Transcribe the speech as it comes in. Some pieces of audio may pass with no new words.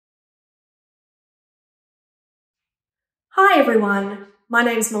Hi everyone, my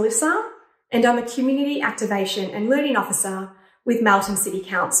name is Melissa and I'm a Community Activation and Learning Officer with Melton City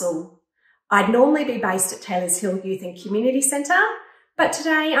Council. I'd normally be based at Taylors Hill Youth and Community Centre, but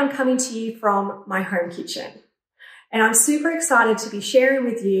today I'm coming to you from my home kitchen. And I'm super excited to be sharing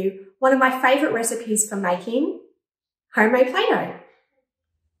with you one of my favourite recipes for making homemade Play-Doh.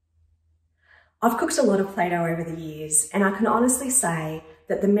 I've cooked a lot of Play-Doh over the years, and I can honestly say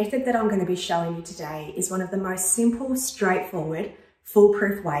that the method that I'm going to be showing you today is one of the most simple, straightforward,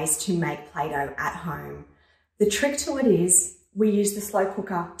 foolproof ways to make Play-Doh at home. The trick to it is we use the slow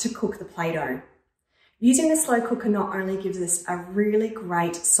cooker to cook the Play-Doh. Using the slow cooker not only gives us a really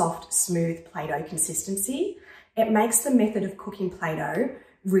great, soft, smooth Play-Doh consistency, it makes the method of cooking Play-Doh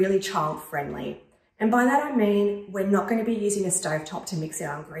really child-friendly. And by that I mean we're not going to be using a stovetop to mix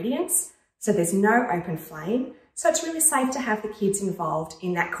our ingredients, so there's no open flame, so it's really safe to have the kids involved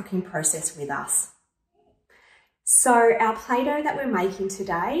in that cooking process with us. So our Play-Doh that we're making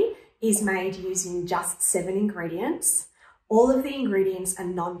today is made using just 7 ingredients. All of the ingredients are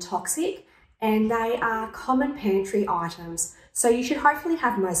non-toxic and they are common pantry items, so you should hopefully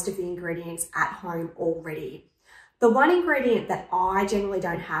have most of the ingredients at home already. The one ingredient that I generally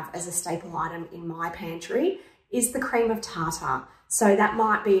don't have as a staple item in my pantry is the cream of tartar, so that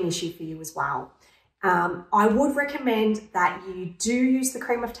might be an issue for you as well. I would recommend that you do use the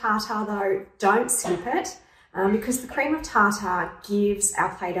cream of tartar though, don't skip it, because the cream of tartar gives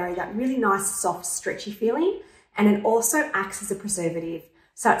our Play-Doh that really nice, soft, stretchy feeling, and it also acts as a preservative.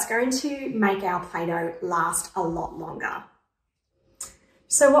 So it's going to make our Play-Doh last a lot longer.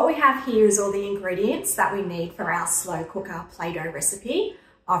 So what we have here is all the ingredients that we need for our slow cooker Play-Doh recipe.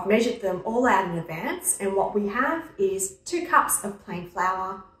 I've measured them all out in advance, and what we have is 2 cups of plain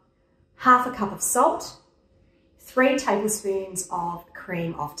flour, half a cup of salt, 3 tablespoons of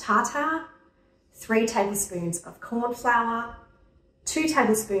cream of tartar, 3 tablespoons of corn flour, 2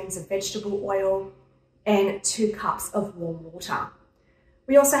 tablespoons of vegetable oil, and 2 cups of warm water.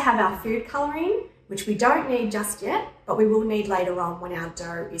 We also have our food colouring, which we don't need just yet, but we will need later on when our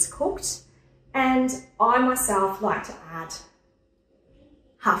dough is cooked. And I myself like to add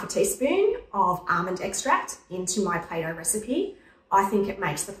half a teaspoon of almond extract into my Play-Doh recipe. I think it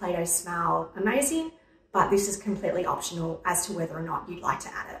makes the Play-Doh smell amazing, but this is completely optional as to whether or not you'd like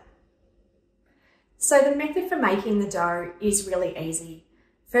to add it. So the method for making the dough is really easy.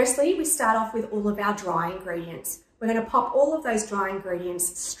 Firstly, we start off with all of our dry ingredients. We're going to pop all of those dry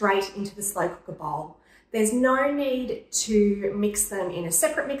ingredients straight into the slow cooker bowl. There's no need to mix them in a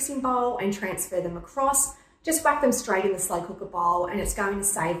separate mixing bowl and transfer them across. Just whack them straight in the slow cooker bowl, and it's going to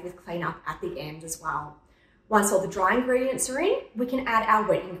save with cleanup at the end as well. Once all the dry ingredients are in, we can add our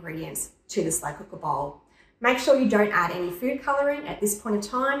wet ingredients to the slow cooker bowl. Make sure you don't add any food colouring at this point in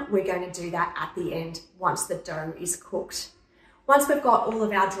time. We're going to do that at the end once the dough is cooked. Once we've got all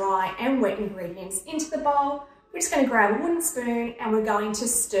of our dry and wet ingredients into the bowl, we're just going to grab a wooden spoon and we're going to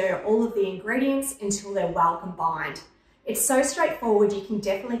stir all of the ingredients until they're well combined. It's so straightforward, you can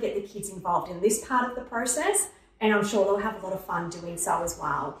definitely get the kids involved in this part of the process, and I'm sure they'll have a lot of fun doing so as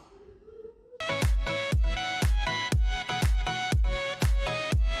well.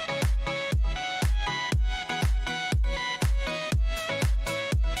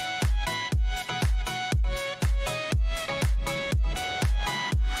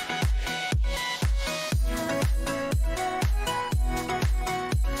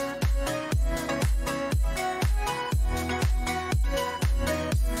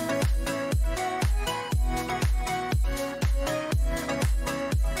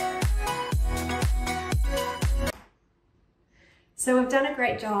 So we've done a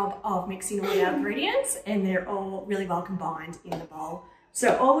great job of mixing all our ingredients and they're all really well combined in the bowl.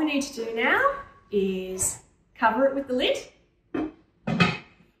 So all we need to do now is cover it with the lid,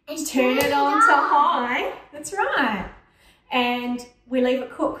 and turn it on to high, that's right, and we leave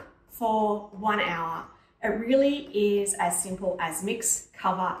it cook for 1 hour. It really is as simple as mix,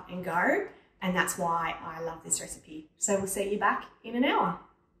 cover and go, and that's why I love this recipe. So we'll see you back in an hour.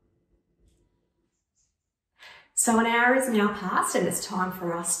 So an hour is now passed and it's time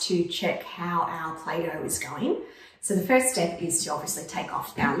for us to check how our Play-Doh is going. So the first step is to obviously take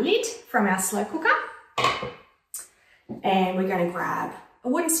off our lid from our slow cooker. And we're going to grab a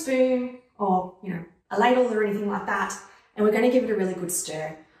wooden spoon or, a ladle or anything like that. And we're going to give it a really good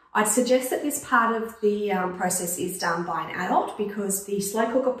stir. I'd suggest that this part of the process is done by an adult because the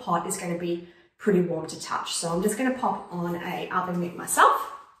slow cooker pot is going to be pretty warm to touch. So I'm just going to pop on a oven mitt myself,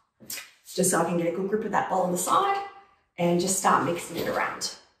 just so I can get a good grip of that bowl on the side and just start mixing it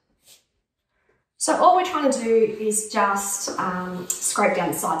around. So all we're trying to do is just scrape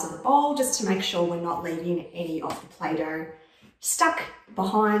down the sides of the bowl just to make sure we're not leaving any of the Play-Doh stuck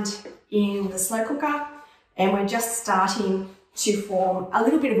behind in the slow cooker. And we're just starting to form a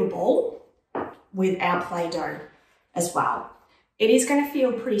little bit of a ball with our Play-Doh as well. It is going to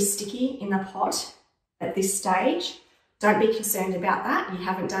feel pretty sticky in the pot at this stage. Don't be concerned about that. You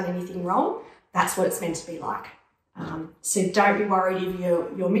haven't done anything wrong. That's what it's meant to be like. So don't be worried if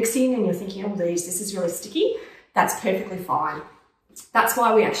you're mixing and you're thinking, oh, this is really sticky. That's perfectly fine. That's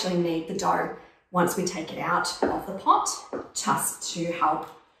why we actually need the dough once we take it out of the pot, just to help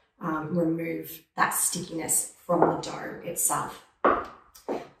remove that stickiness from the dough itself.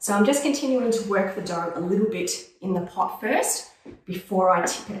 So I'm just continuing to work the dough a little bit in the pot first before I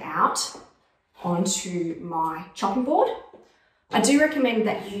tip it out onto my chopping board. I do recommend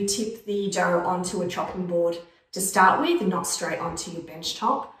that you tip the dough onto a chopping board to start with and not straight onto your bench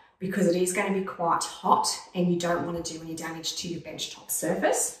top, because it is going to be quite hot and you don't want to do any damage to your bench top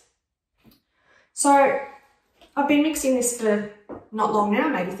surface. So I've been mixing this for not long now,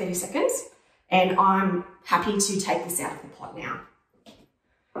 maybe 30 seconds, and I'm happy to take this out of the pot now.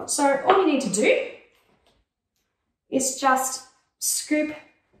 So all you need to do is just scoop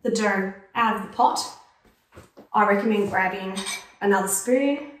the dough out of the pot. I recommend grabbing another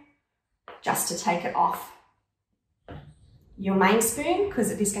spoon just to take it off your main spoon,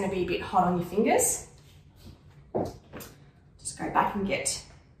 because it is going to be a bit hot on your fingers. Just go back and get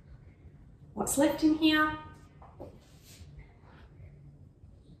what's left in here.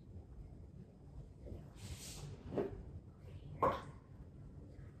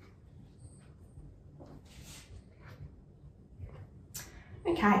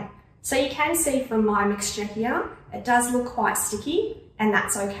 Okay, so you can see from my mixture here, it does look quite sticky, and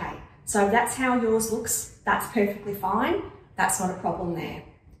that's okay. So if that's how yours looks, that's perfectly fine. That's not a problem there.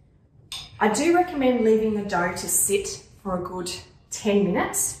 I do recommend leaving the dough to sit for a good 10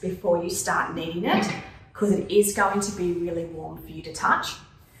 minutes before you start kneading it, because it is going to be really warm for you to touch.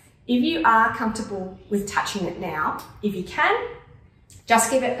 If you are comfortable with touching it now, if you can, just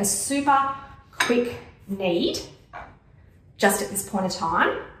give it a super quick knead just at this point in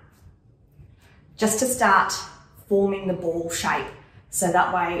time, just to start forming the ball shape, so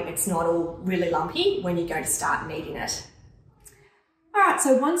that way it's not all really lumpy when you go to start kneading it. All right,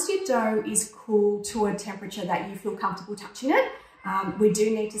 so once your dough is cool to a temperature that you feel comfortable touching it, we do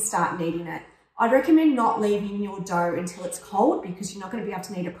need to start kneading it. I'd recommend not leaving your dough until it's cold, because you're not going to be able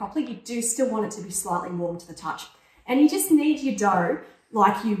to knead it properly. You do still want it to be slightly warm to the touch. And you just knead your dough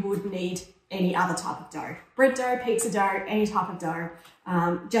like you would knead any other type of dough. Bread dough, pizza dough, any type of dough.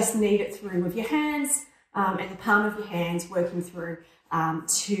 Just knead it through with your hands and the palm of your hands, working through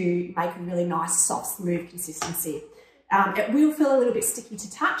to make a really nice, soft, smooth consistency. It will feel a little bit sticky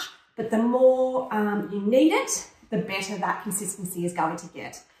to touch, but the more you knead it, the better that consistency is going to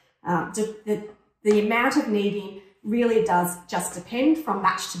get. The amount of kneading really does just depend from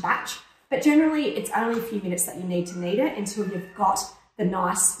batch to batch, but generally it's only a few minutes that you need to knead it until you've got the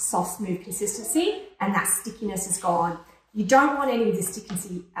nice, soft, smooth consistency and that stickiness is gone. You don't want any of the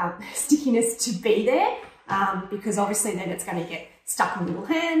stickiness to be there, because obviously then it's going to get stuck on little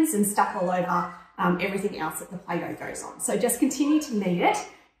hands and stuck all over everything else that the Play-Doh goes on. So just continue to knead it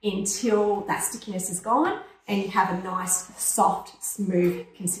until that stickiness is gone and you have a nice, soft, smooth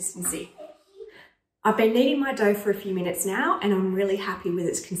consistency. I've been kneading my dough for a few minutes now and I'm really happy with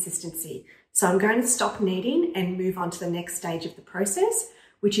its consistency. So I'm going to stop kneading and move on to the next stage of the process,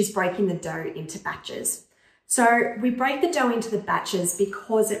 which is breaking the dough into batches. So we break the dough into the batches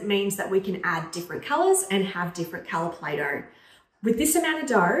because it means that we can add different colours and have different colour Play-Doh. With this amount of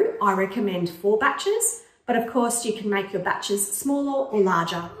dough, I recommend 4 batches, but of course you can make your batches smaller or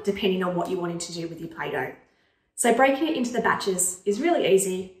larger depending on what you're wanting to do with your Play-Doh. So breaking it into the batches is really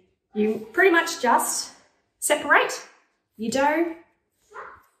easy. You pretty much just separate your dough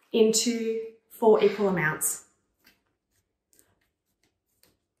into 4 equal amounts.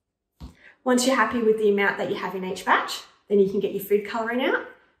 Once you're happy with the amount that you have in each batch, then you can get your food colouring out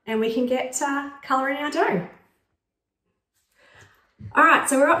and we can get colouring our dough. All right,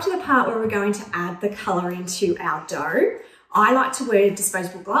 so we're up to the part where we're going to add the colouring to our dough. I like to wear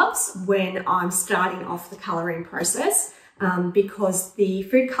disposable gloves when I'm starting off the colouring process because the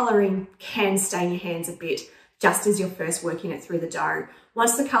food colouring can stain your hands a bit just as you're first working it through the dough.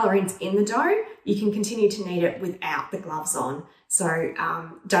 Once the colouring's in the dough, you can continue to knead it without the gloves on. So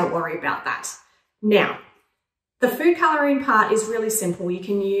don't worry about that. Now, the food colouring part is really simple. You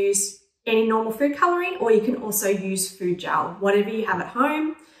can use any normal food colouring or you can also use food gel, whatever you have at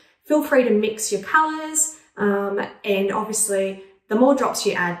home. Feel free to mix your colours and obviously The more drops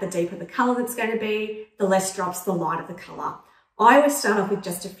you add, the deeper the colour that's going to be, the less drops, the lighter the colour. I always start off with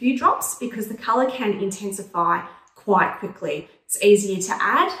just a few drops because the colour can intensify quite quickly. It's easier to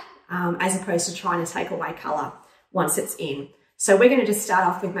add as opposed to trying to take away colour once it's in. So we're going to just start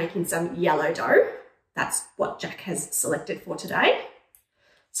off with making some yellow dough. That's what Jack has selected for today.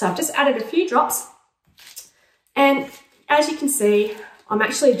 So I've just added a few drops, and as you can see, I'm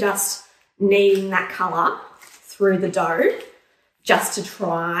actually just kneading that colour through the dough just to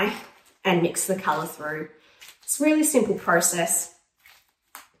try and mix the colour through. It's a really simple process.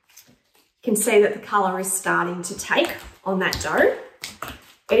 You can see that the colour is starting to take on that dough.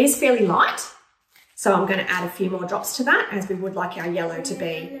 It is fairly light, so I'm going to add a few more drops to that, as we would like our yellow to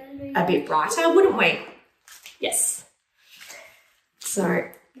be a bit brighter, wouldn't we? Yes. So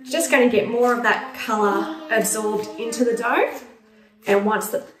just going to get more of that colour absorbed into the dough. And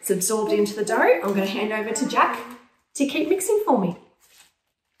once it's absorbed into the dough, I'm going to hand over to Jack to keep mixing for me.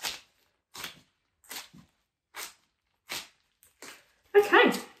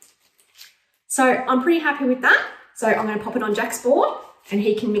 Okay. So I'm pretty happy with that. So I'm going to pop it on Jack's board and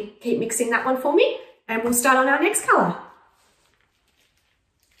he can keep mixing that one for me, and we'll start on our next colour.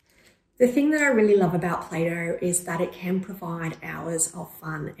 The thing that I really love about Play-Doh is that it can provide hours of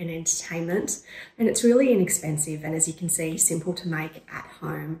fun and entertainment, and it's really inexpensive and, as you can see, simple to make at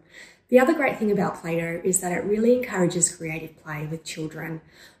home. The other great thing about Play-Doh is that it really encourages creative play with children.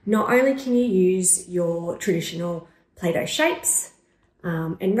 Not only can you use your traditional Play-Doh shapes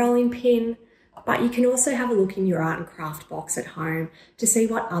and rolling pin, but you can also have a look in your art and craft box at home to see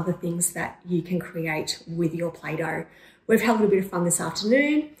what other things that you can create with your Play-Doh. We've had a little bit of fun this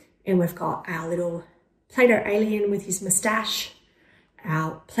afternoon, and we've got our little Play-Doh alien with his moustache,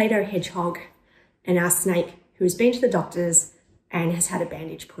 our Play-Doh hedgehog, and our snake who has been to the doctors and has had a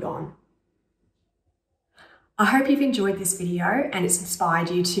bandage put on. I hope you've enjoyed this video and it's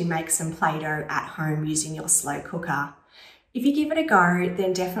inspired you to make some Play-Doh at home using your slow cooker. If you give it a go,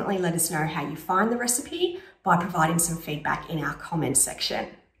 then definitely let us know how you find the recipe by providing some feedback in our comments section.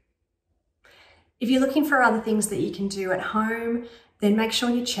 If you're looking for other things that you can do at home, then make sure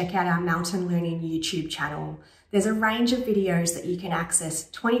you check out our Melton Learning YouTube channel. There's a range of videos that you can access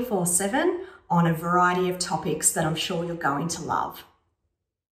 24/7 on a variety of topics that I'm sure you're going to love.